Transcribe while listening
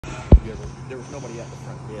there was nobody at the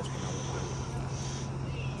front desk when I was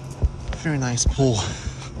there. Very nice pool.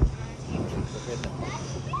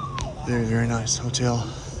 Very, very nice hotel.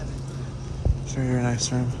 Very, very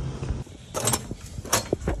nice room.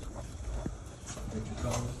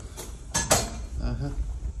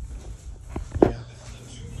 Yeah.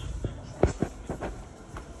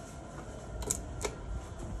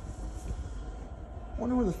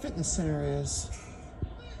 Wonder where the fitness center is.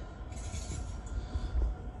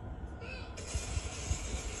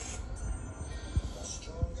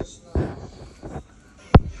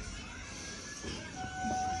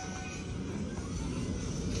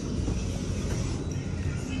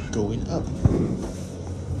 Going up.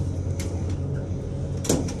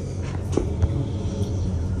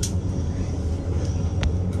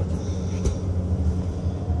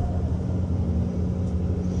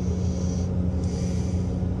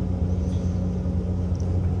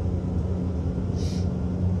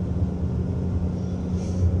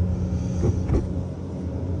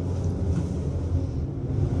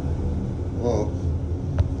 Whoa.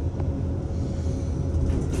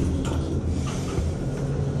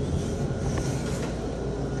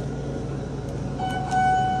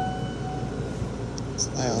 It's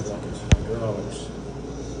loud.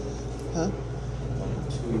 Huh?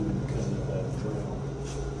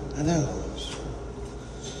 I know.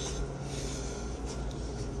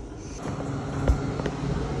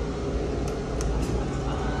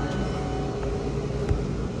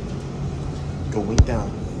 Going down.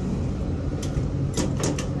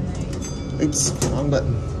 Oops, wrong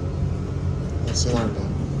button. That's the alarm button.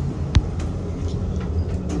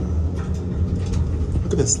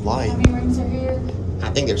 Look at this light. How many rooms are here? I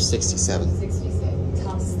think there's 67. 66.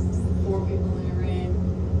 Plus 4 people in a room.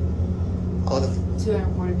 Oh,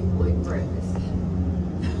 240 people eating breakfast.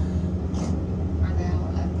 Are they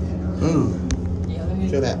all up there? ooh, Yeah, they're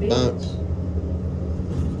feel that big. bump.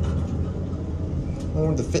 I wonder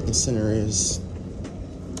where the fitness center is.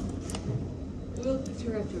 We'll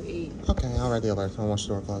picture after we eat. Okay, I'll read the alert. I'll watch the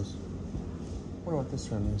door close. Wonder what this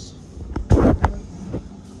room is.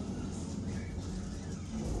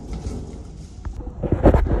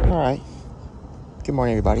 Alright. Good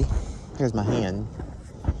morning, everybody. Here's my hand.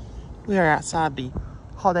 We are outside the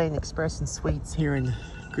Holiday Inn Express and Suites here in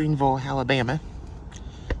Greenville, Alabama.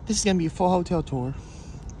 This is going to be a full hotel tour.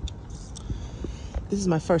 This is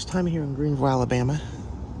my first time here in Greenville, Alabama.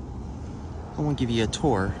 I want to give you a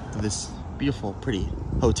tour of this beautiful, pretty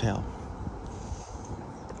hotel.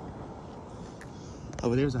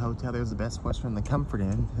 Over there's a hotel. There's the Best Western, the Comfort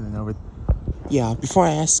Inn. And then over... Yeah, before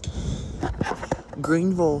I ask...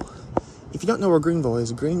 Greenville, if you don't know where Greenville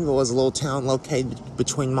is a little town located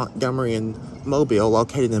between Montgomery and Mobile,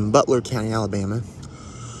 located in Butler County, Alabama.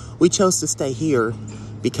 We chose to stay here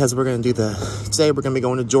because we're going to do today we're going to be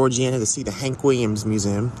going to Georgiana to see the Hank Williams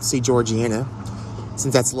Museum, see Georgiana,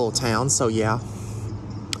 since that's a little town, so yeah.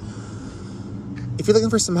 If you're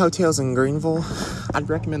looking for some hotels in Greenville, I'd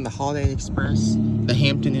recommend the Holiday Inn Express, the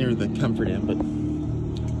Hampton Inn, or the Comfort Inn, but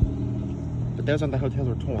those aren't the hotels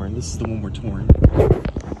we're touring. This is the one we're touring.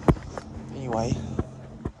 Anyway.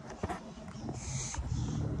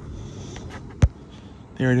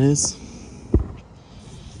 There it is.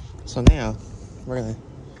 So now, we're gonna...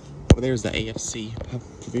 Oh, there's the AFC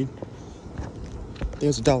food.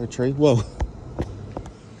 There's a Dollar Tree. Whoa.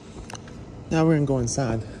 Now we're gonna go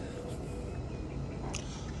inside.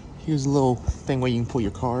 Here's a little thing where you can pull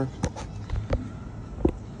your car.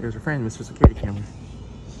 There's our friend, Mr. Security Camera.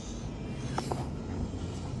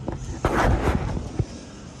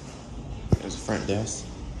 There's the front desk.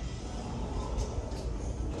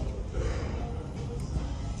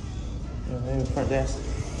 There's the front desk.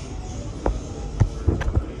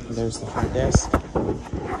 There's the front desk.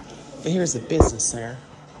 But here's the business center.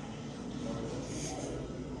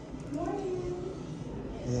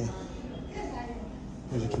 Yeah.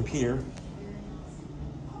 There's a computer.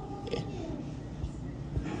 Yeah.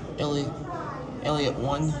 Elliot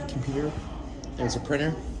 1 computer. There's a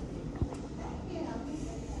printer.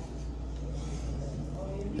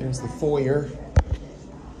 There's the foyer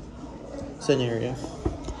sitting area.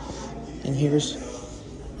 And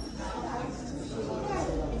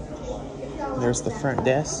there's the front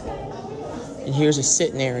desk. And here's a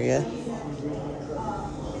sitting area.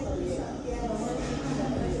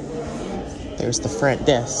 There's the front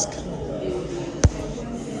desk.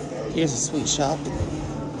 Here's a sweet shop.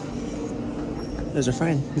 There's our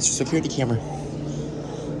friend, Mr. Security Camera.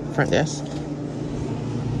 Front desk.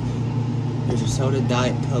 There's a soda,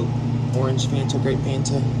 Diet Coke, Orange Fanta, Grape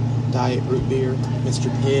Fanta, Diet Root Beer,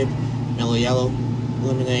 Mr. Pibb, Mellow Yellow,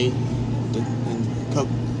 Lemonade, and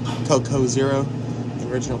Coke Zero,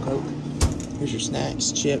 and Original Coke. Here's your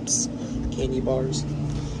snacks, chips, candy bars,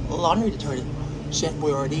 a laundry detergent, Chef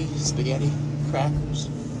Boyardee, spaghetti, crackers.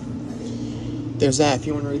 There's that. If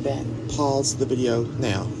you want to read that, pause the video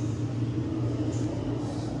now.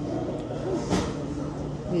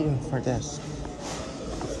 What are you doing for our desk?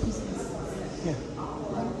 Yeah.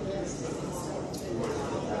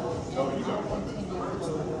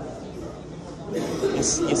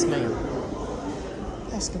 Yes, ma'am.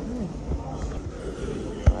 Yes, good morning.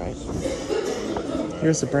 Alright.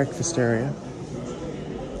 Here's the breakfast area.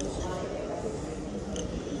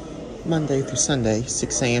 Monday through Sunday,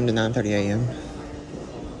 6 a.m. to 9:30 a.m.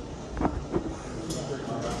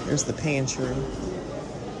 Here's the pantry.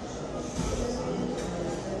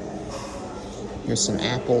 Here's some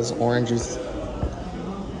apples, oranges,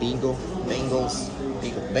 bangles,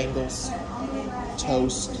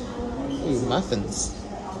 toast, ooh, muffins,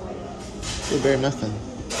 blueberry muffin,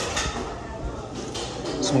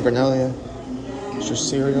 some granola, here's your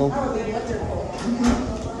cereal,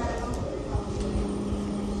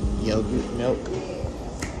 yogurt, milk,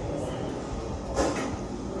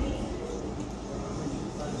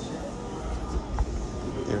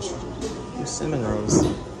 there's your cinnamon rolls.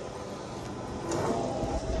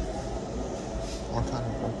 All kind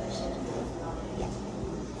of breakfast. Yeah.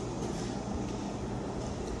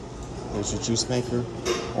 There's your juice maker,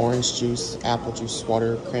 orange juice, apple juice,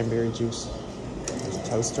 water, cranberry juice. There's a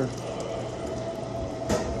toaster.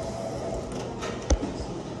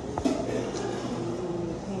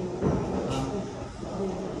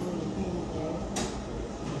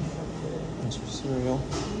 There's your cereal.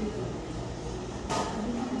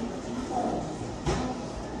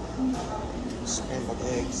 Scrambled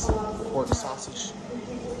eggs, pork sausage,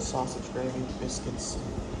 sausage gravy, biscuits.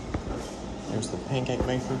 There's the pancake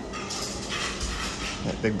maker.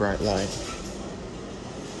 That big bright light.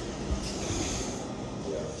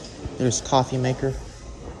 There's coffee maker.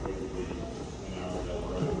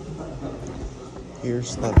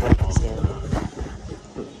 Here's the breakfast area.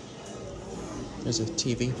 There's a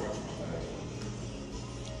TV.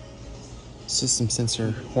 System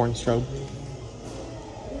sensor horn strobe.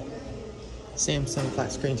 Samsung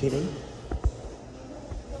flat screen TV.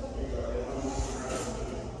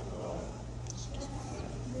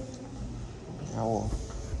 I will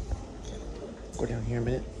go down here a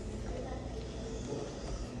minute.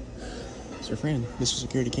 It's your friend, Mr.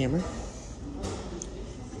 Security Camera.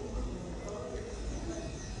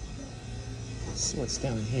 Let's see what's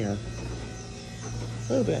down here. A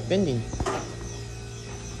little bit of bending.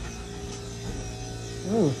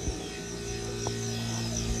 Ooh.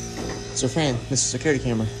 It's your friend, Mr. Security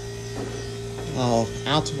Camera. Oh,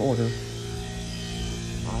 out of order.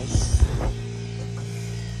 Nice.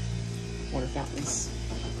 Water fountains.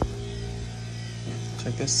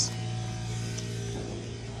 Check this.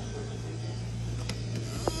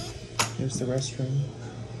 Here's the restroom.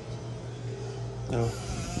 No.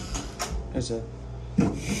 There's a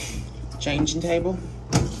changing table.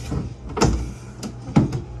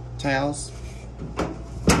 Towels.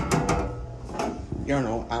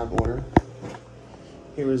 Urinal out of order.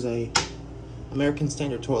 Here is a American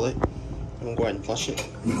Standard toilet. I'm gonna go ahead and flush it.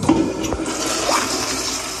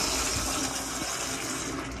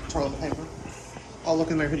 Toilet paper. Oh,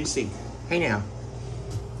 look in there. Who do you see? Hey now.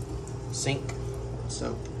 Sink.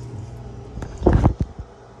 Soap.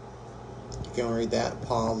 If you want to read that,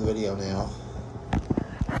 pause the video now.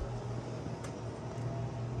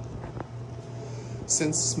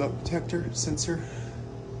 Sense smoke detector, sensor,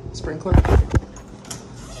 sprinkler.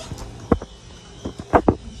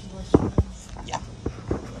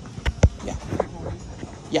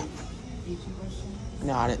 Yeah.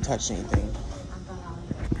 No, I didn't touch anything.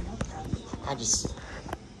 I just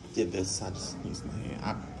did this. I just used my hand.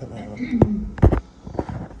 I put my hand up.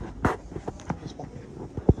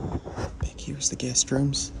 Back here's the guest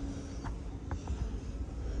rooms.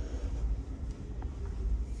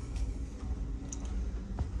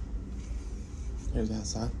 Here's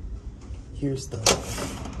outside. Here's the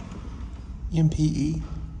MPE.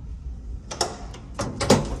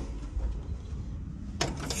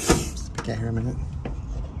 Just pick out here a minute.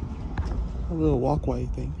 A little walkway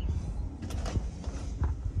thing.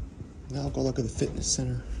 Now I'll go look at the fitness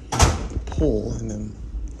center, the pool, and then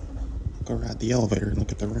go ride the elevator and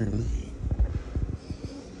look at the room.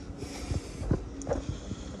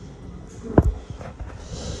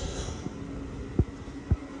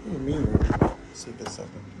 Mirror. Let's see if it's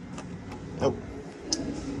open. Nope.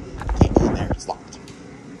 Can't get in there. It's locked.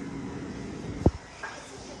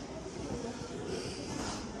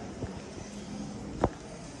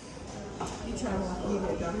 You try to walk in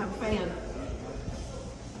there, don't have a fan.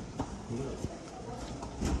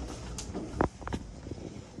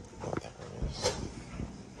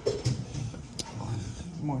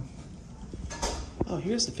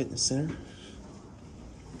 here's the fitness center.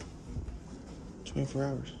 24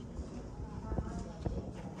 hours.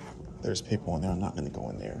 There's people in there. I'm not going to go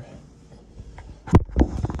in there.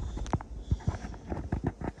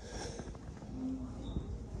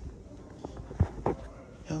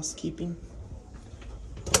 Housekeeping.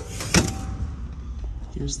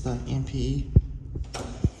 Here's the MPE.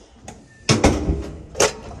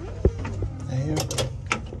 There.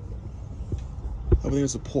 Over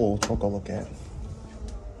there's a pool, which we'll go look at.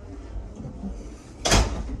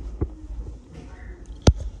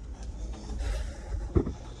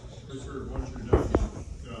 Sir, once you're done,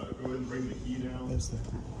 go ahead and bring the key down. There's the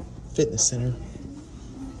fitness center.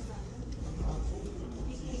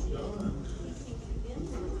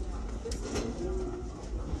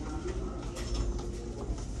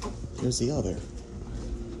 Here's the other.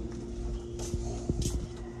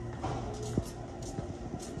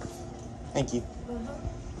 Thank you.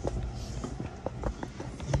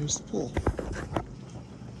 Here's the pool.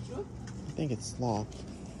 I think it's locked.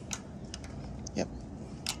 Yep.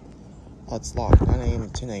 Oh, it's locked. 9 a.m.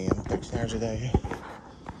 to 10 a.m. 13 hours a day.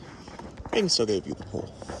 I can still give you the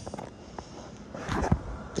pool.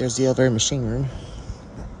 There's the elevator machine room.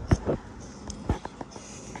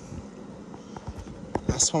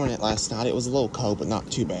 I swam in it last night. It was a little cold, but not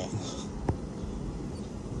too bad.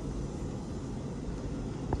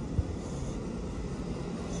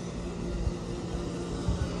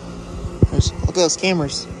 Look at those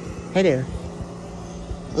cameras. Hey there.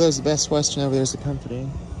 Oh, there's the Best Western. Over there's the Comfort Inn.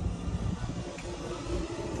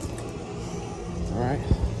 Alright.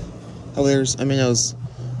 Oh, there's Amino's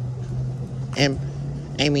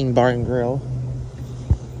Aiming Bar and Grill.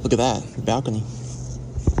 Look at that. The balcony.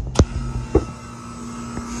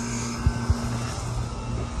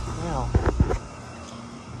 Now,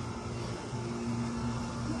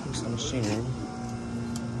 here's the machine room.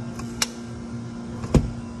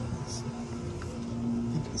 I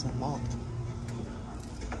think it's unlocked.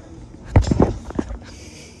 I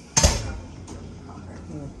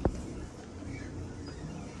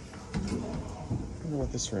wonder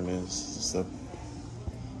what this room is. Is this the...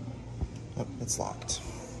 Oh, it's locked.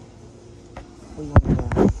 What do you want me to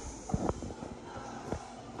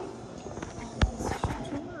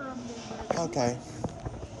do? Okay.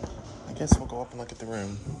 I guess we'll go up and look at the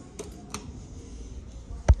room.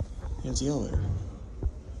 Here's the elevator.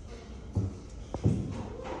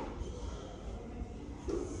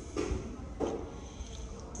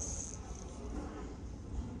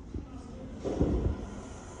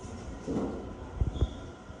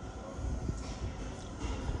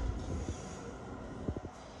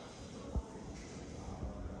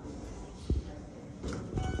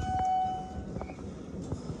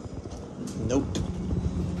 Nope.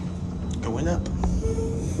 Going up.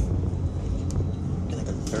 Gonna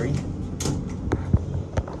go to 3.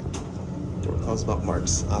 Door closed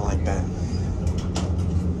bookmarks. I like that.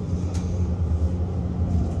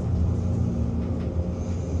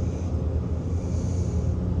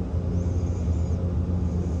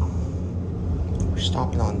 We're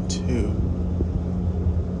stopping on 2.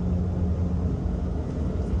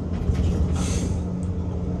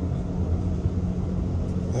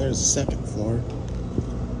 There's the second floor.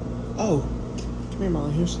 Oh, come here,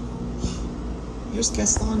 Molly. Here's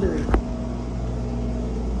guest laundry.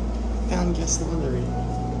 Found guest laundry.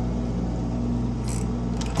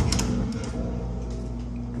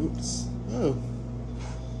 Oops. Oh.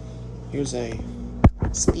 Here's a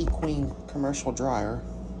Speed Queen commercial dryer.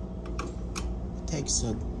 It takes a...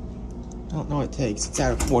 I don't know what it takes. It's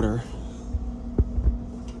out of order.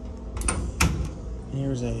 And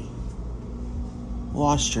here's a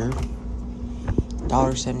washer,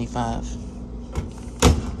 $1.75.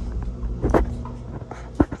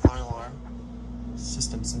 Fire alarm,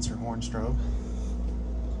 system sensor horn strobe.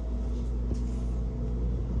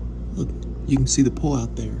 Look, you can see the pool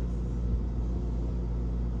out there.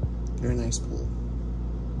 Very nice pool.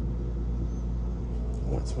 I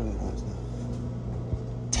went swimming last night.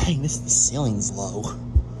 Dang, the ceiling's low.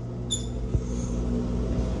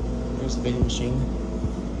 There's the vending machine.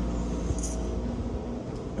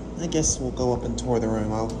 I guess we'll go up and tour the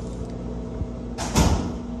room out.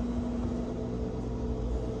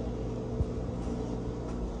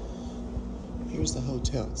 Here's the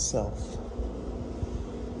hotel itself.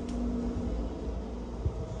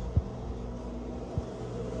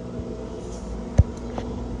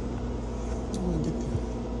 I want to get there.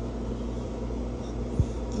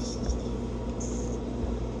 This is...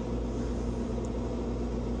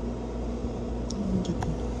 I want to get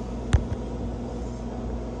there.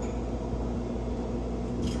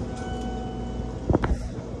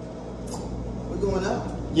 We're going up.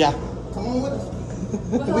 Yeah. Come on with us.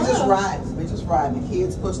 We just ride. We just ride. The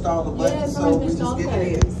kids pushed all the buttons, so we just get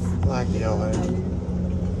ahead. I like the elevator.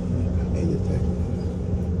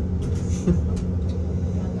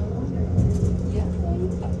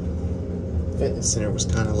 Fitness center was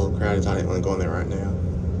kind of a little crowded. I didn't want to go in there right now.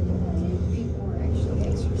 People were actually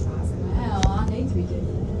exercising. Wow, I need to be doing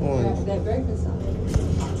that. That breakfast on it.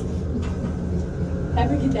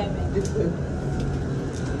 Have a good day, man. It's good.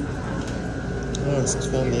 Oh, let's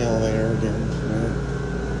film the elevator again. Right.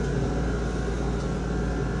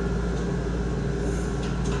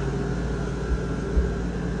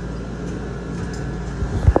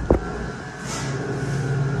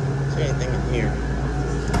 Is there anything in here?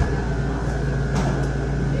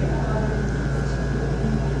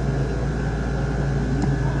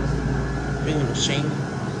 Vending machine.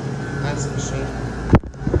 Nice machine.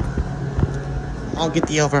 I'll get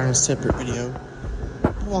the elevator in a separate video.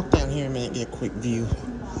 I'll walk down here a minute, get a quick view.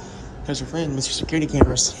 There's your friend, Mr. Security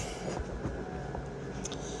Cameras.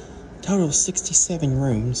 Total of 67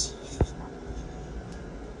 rooms.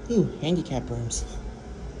 Ooh, handicap rooms.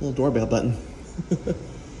 Little doorbell button.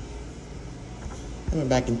 I went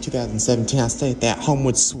back in 2017. I stayed at that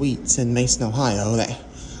Homewood Suites in Mason, Ohio. That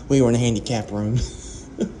we were in a handicap room.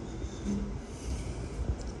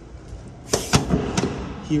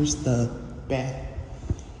 Here's the bath.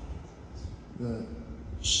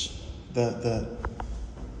 The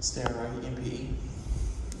stair right, MPE.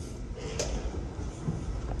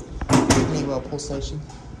 Honeywell pull station.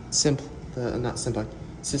 Not simple.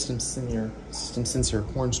 System sensor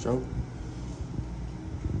horn stroke.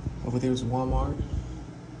 Over there's Walmart.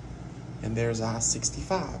 And there's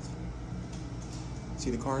I-65.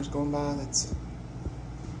 See the cars going by? That's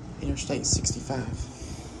Interstate 65.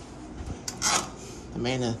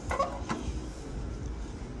 Amanda.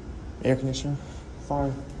 Air conditioner.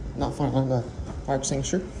 Fire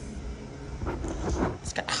extinguisher.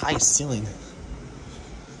 It's got the highest ceiling.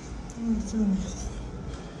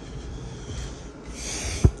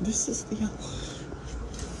 This is the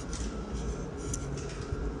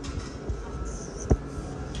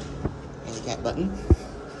handicap button.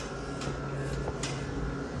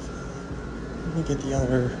 I'm gonna get the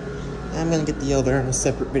elevator. I'm gonna get the elevator in a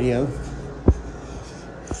separate video.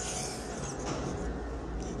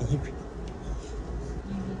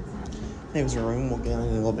 There's a room. We'll get in a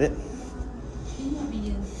little bit.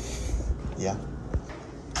 Yeah.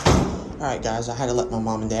 Alright guys, I had to let my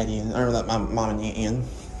mom and daddy in, or let my mom and aunt in.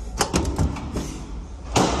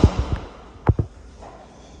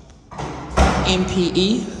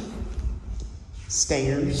 MPE.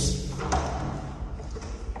 Stairs.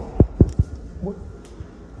 What?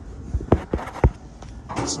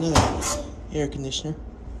 It's another air conditioner.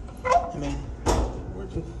 I mean,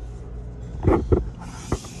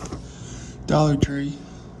 Dollar Tree.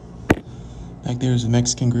 Back there's a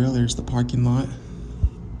Mexican grill. There's the parking lot.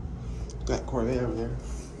 Got Corvette over there.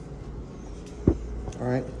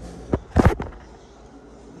 Alright. I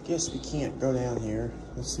guess we can't go down here.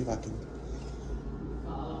 Let's see if I can.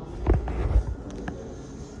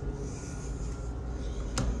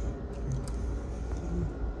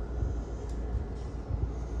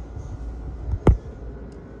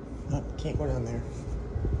 Nope, can't go down there.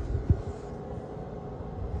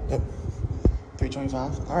 Nope.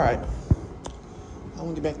 325. Alright. I'm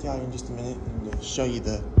gonna get back to y'all in just a minute and show you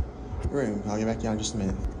the room. I'll get back to y'all in just a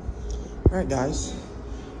minute. Alright guys.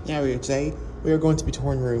 Now today we are going to be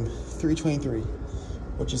touring room 323,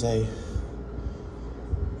 which is a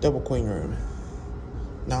double queen room.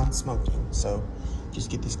 Non-smoking. So just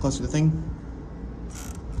get this closer to the thing.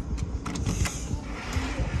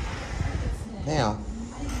 Now,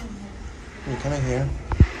 when you come in here,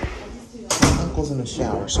 my uncle's in the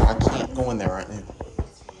shower, so I can't go in there right now.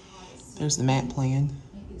 There's the map plan.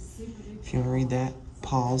 If you want to read that,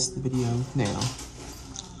 pause the video now.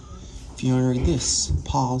 If you want to read this,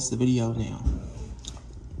 pause the video now.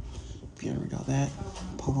 If you want to read all that,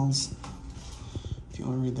 pause. If you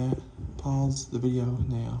want to read that, pause the video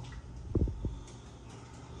now.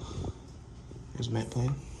 There's the map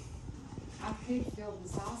plan. I could fill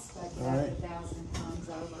this ice bucket up 1,000 times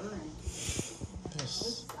over, and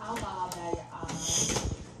I'll buy that.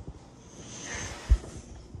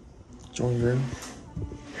 Drawing room.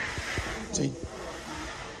 See?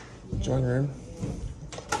 Drawing room.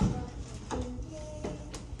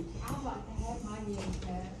 I'd like to have my guinea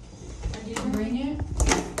pig. I didn't bring it.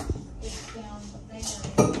 It's down there.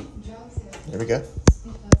 Joseph. There we go.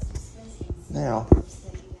 Now,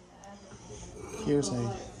 here's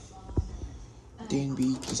a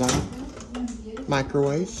D&B design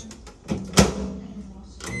microwave.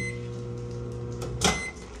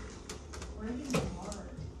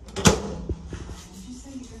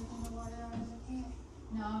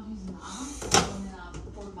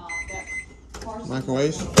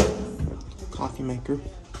 Anyways, coffee maker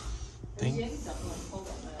thing.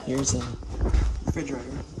 Here's a refrigerator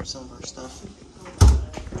for some of our stuff.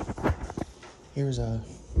 Here's a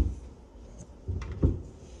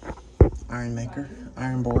iron maker,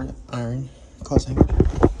 iron board, iron clothes hanger.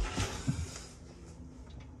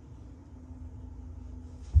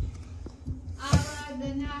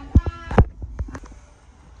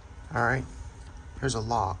 All right, here's a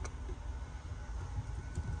lock.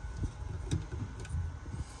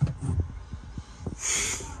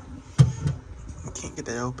 Can't get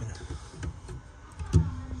that open.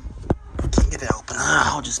 Can't get that open.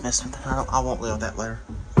 I'll just mess with it. I won't live that later.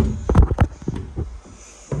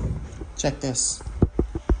 Check this.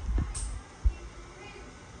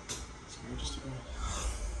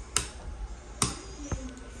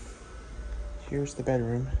 Here's the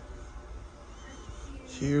bedroom.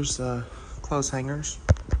 Here's the clothes hangers.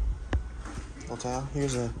 Hotel.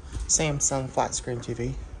 Here's a Samsung flat screen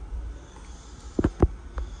TV.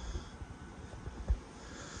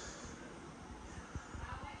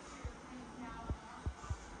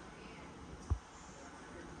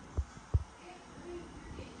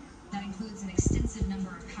 That includes an extensive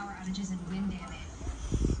number of power outages and wind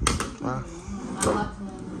damage. Wow.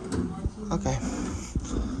 Okay.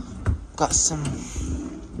 Got some.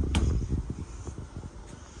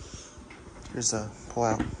 Here's a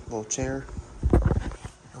pull-out little chair.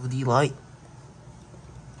 LED light.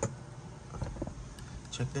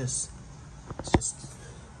 Check this. It's just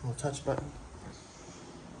a little touch button.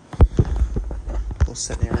 Little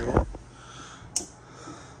sitting area.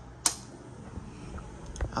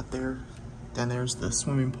 Out there, down there's the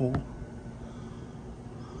swimming pool.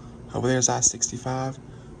 Over there's I-65.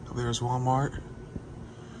 Over there's Walmart.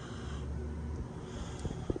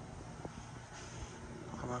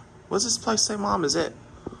 What's this place say, Mom? Is it,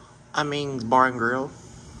 Bar and Grill?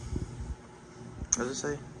 What does it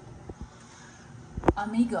say?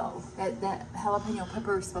 Amigo. That jalapeno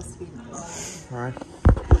pepper is supposed to be nice. All right.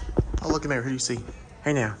 Oh, look in there. Who do you see?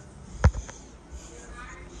 Hey, now.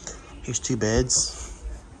 Here's 2 beds.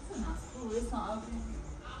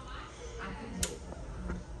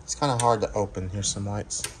 It's kind of hard to open. Here's some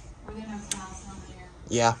lights. Were there no files on there?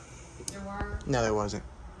 Yeah. There were? No, there wasn't.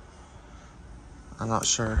 I'm not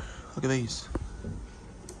sure. Look at these.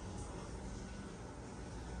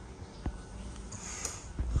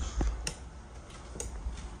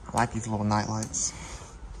 I like these little night lights.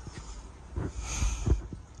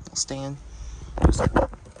 Little stand. There's a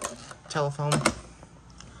telephone.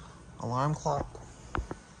 Alarm clock.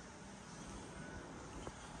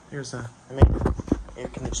 Here's a air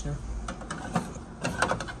conditioner.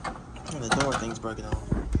 And the door thing's broken off.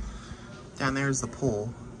 Down there is the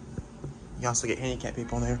pool. You also get handicapped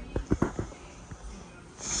people in there.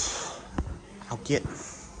 I'll get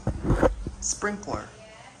sprinkler.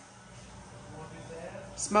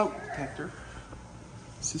 Smoke detector.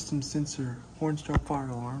 System sensor. Horn stroke fire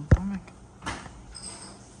alarm. Oh my God.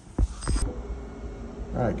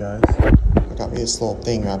 Alright guys. I got me this little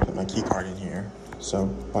thing where I put my key card in here. So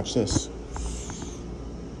watch this.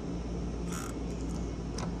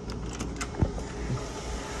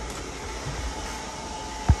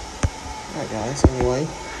 Alright guys, anyway,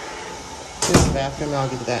 here's the bathroom, and I'll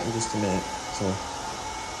get to that in just a minute. So,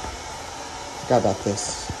 forgot about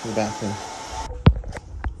this in the bathroom.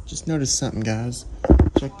 Just noticed something, guys.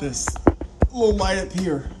 Check this. Little light up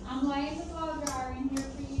here. I'm laying the blow dryer in here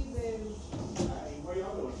for you,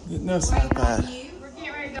 boo. No, it's not bad. We're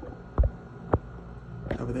getting ready to go.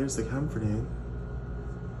 Over there's the Comfort Inn.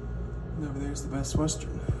 And over there's the Best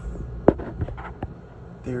Western.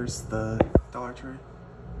 There's the Dollar Tree.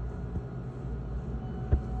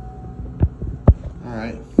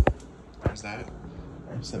 Alright, there's that.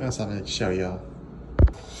 There's something else I wanted to show y'all.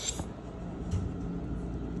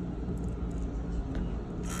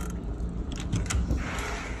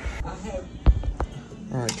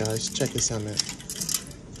 Alright guys, check this out, man.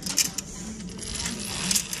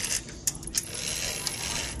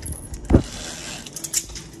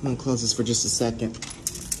 I'm gonna close this for just a second.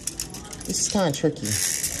 This is kind of tricky.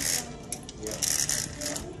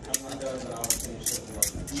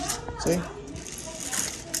 See?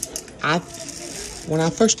 When I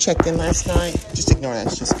first checked in last night, just ignore that,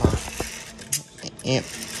 it's just fine. Aunt,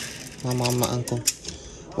 my mom, my uncle.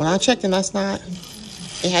 When I checked in last night,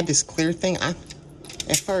 it had this clear thing. At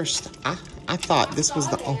first, I thought this was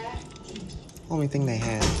the only thing they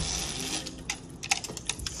had.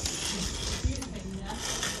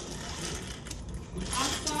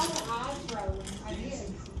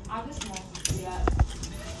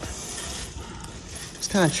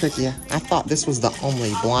 kind of tricky. I thought this was the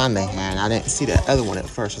only blind they had. I didn't see the other one at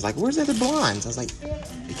first. I was like, where's the other blinds? I was like,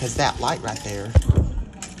 because that light right there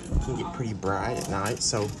can get pretty bright at night.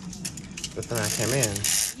 So, but then I came in,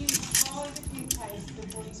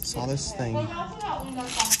 saw this thing. I am.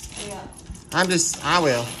 I'm just.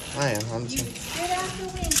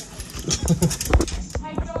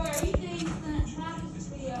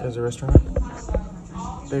 There's a restaurant.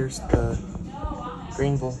 There's the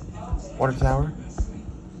Greenville water tower.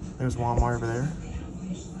 There's Walmart over there.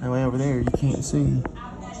 And way over there, you can't see.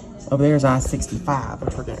 Over there's I-65,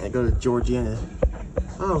 which we're gonna go to Georgiana.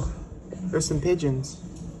 Oh, there's some pigeons.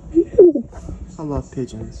 I love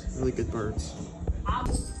pigeons. Really good birds.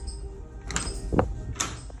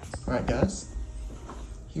 Alright guys,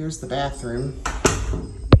 here's the bathroom.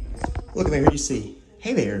 Look at there, what do you see?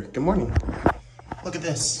 Hey there, good morning. Look at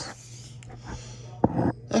this.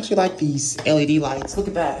 I actually like these LED lights. Look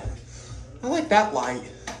at that. I like that light.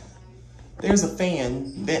 There's a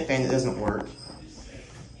fan, vent fan that doesn't work.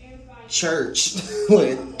 Church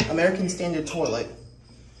lid, American Standard toilet.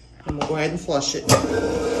 And we'll go ahead and flush it.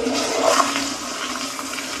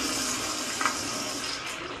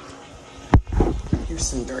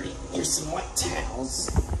 Here's some white towels.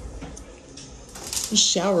 The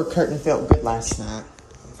shower curtain felt good last night.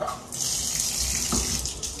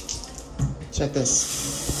 Check this.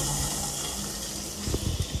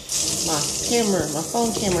 My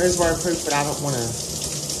phone camera is waterproof, but I don't want to,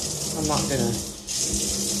 I'm not gonna.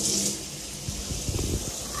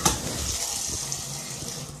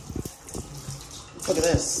 Look at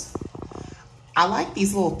this. I like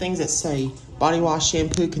these little things that say body wash,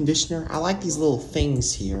 shampoo, conditioner. I like these little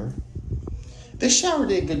things here. This shower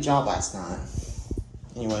did a good job last night.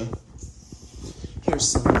 Anyway, here's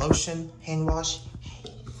some lotion, hand wash.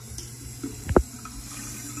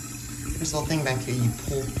 There's a little thing back here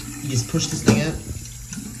you just push this thing up.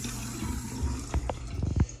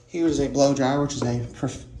 Here's a blow dryer, which is a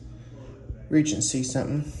Regency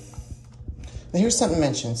something. Now here's something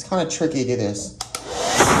mentioned. It's kind of tricky to do this.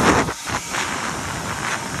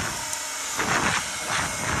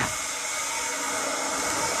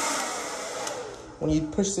 When you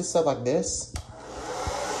push this up like this,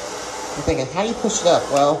 you're thinking, how do you push it up?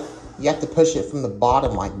 Well, you have to push it from the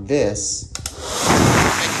bottom like this.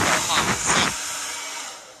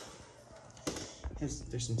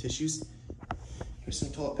 There's some tissues. Here's some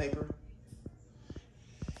toilet paper.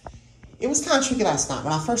 It was kind of tricky last night.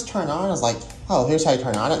 When I first turned on, I was like, oh, here's how you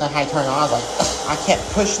turn it on. I didn't know how you turn it on. I was like, I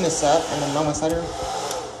kept pushing this up, and then moments later,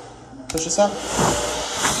 push this up.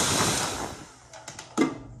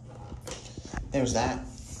 There's that.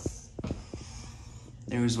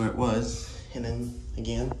 There's where it was. And then,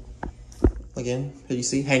 again. Did you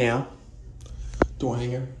see? Hey now. Door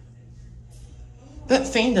hanger. That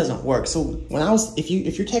fan doesn't work. So when if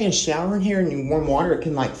you're taking a shower in here and you warm water, it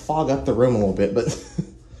can like fog up the room a little bit. But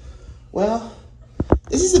well,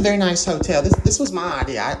 this is a very nice hotel. This was my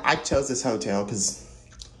idea. I chose this hotel because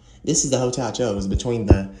this is the hotel I chose between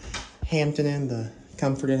the Hampton Inn, the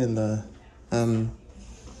Comfort Inn, and the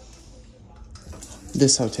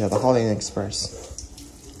this hotel, the Holiday Inn Express.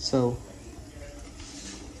 So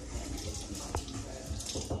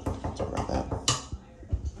sorry about that.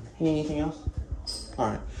 You need anything else?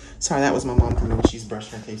 Alright. Sorry, that was my mom coming in. She's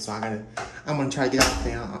brushing her teeth, so I'm gonna try to get off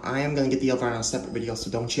now. I am gonna get the elevator on a separate video, so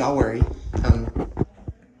don't y'all worry.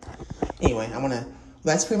 Anyway,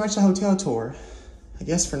 that's pretty much the hotel tour. I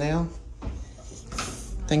guess for now.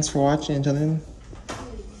 Thanks for watching. Until then,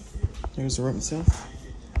 there's the room itself.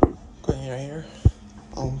 Go ahead right here.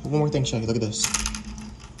 Oh, one more thing, Shaggy. Look at this.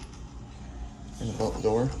 And the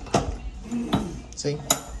door. See?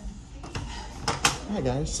 Alright,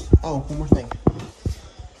 guys. Oh, one more thing.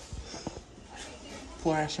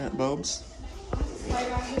 Fluorescent bulbs.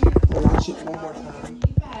 Watch it one more time.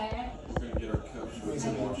 We're gonna get our cups ready to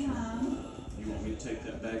wash. You want me to take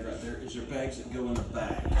that bag right there? Is there bags that go in the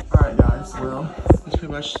bag? Alright guys, well, this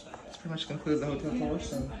pretty much concludes the hotel tour.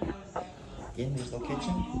 So again, here's the little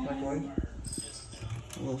kitchen, microwave.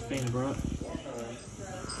 A little fan I brought.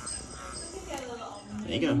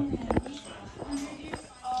 There you go.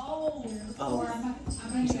 Oh,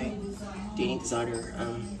 do you need designer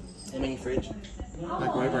mini fridge?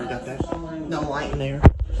 Microwave, already got that. No light in there.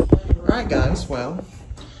 Alright guys, well,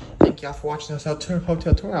 thank y'all for watching this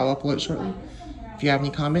hotel tour. I'll upload it shortly. If you have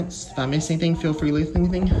any comments, if I missed anything, feel free to leave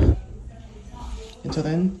anything. Until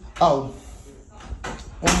then, oh,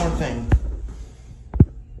 one more thing.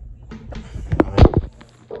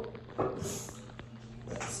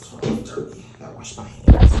 That's totally dirty. Gotta wash my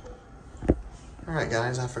hands. Alright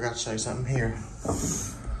guys, I forgot to show you something here.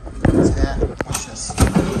 See that? Watch this.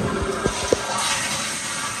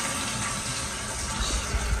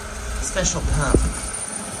 special cup.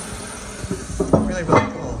 Really,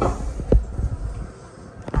 really cool.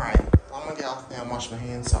 Alright, well, I'm gonna get off now and wash my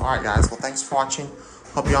hands. So, alright, guys. Well, thanks for watching.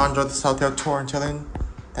 Hope y'all enjoyed this hotel tour. Until then,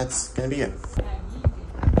 that's gonna be it.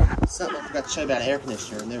 Something I forgot to show you about an air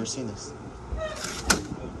conditioner. I've never seen this.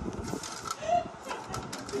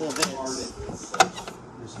 Little vents.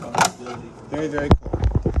 Very, very cool.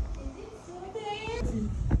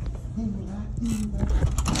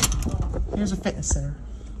 Here's a fitness center.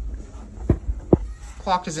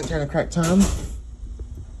 Clock doesn't turn the correct time.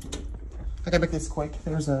 I gotta make this quick.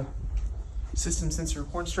 There's a system sensor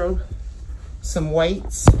horn strobe. Some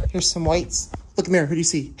weights. Here's some weights. Look at me. Who do you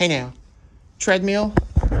see? Hey now. Treadmill.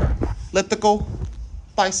 Elliptical.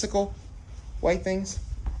 Bicycle. Weight things.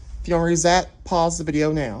 If you don't use that, pause the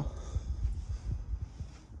video now.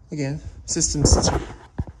 Again, system sensor.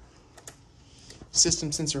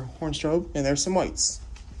 System sensor horn strobe. And there's some weights.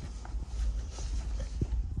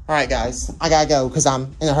 Alright guys, I gotta go because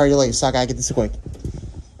I'm in a hurry to leave, so I gotta get this quick.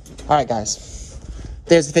 Alright guys,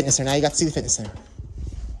 there's the fitness center. Now you got to see the fitness center.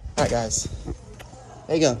 Alright guys,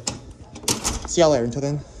 there you go. See y'all later. Until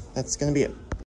then, that's gonna be it.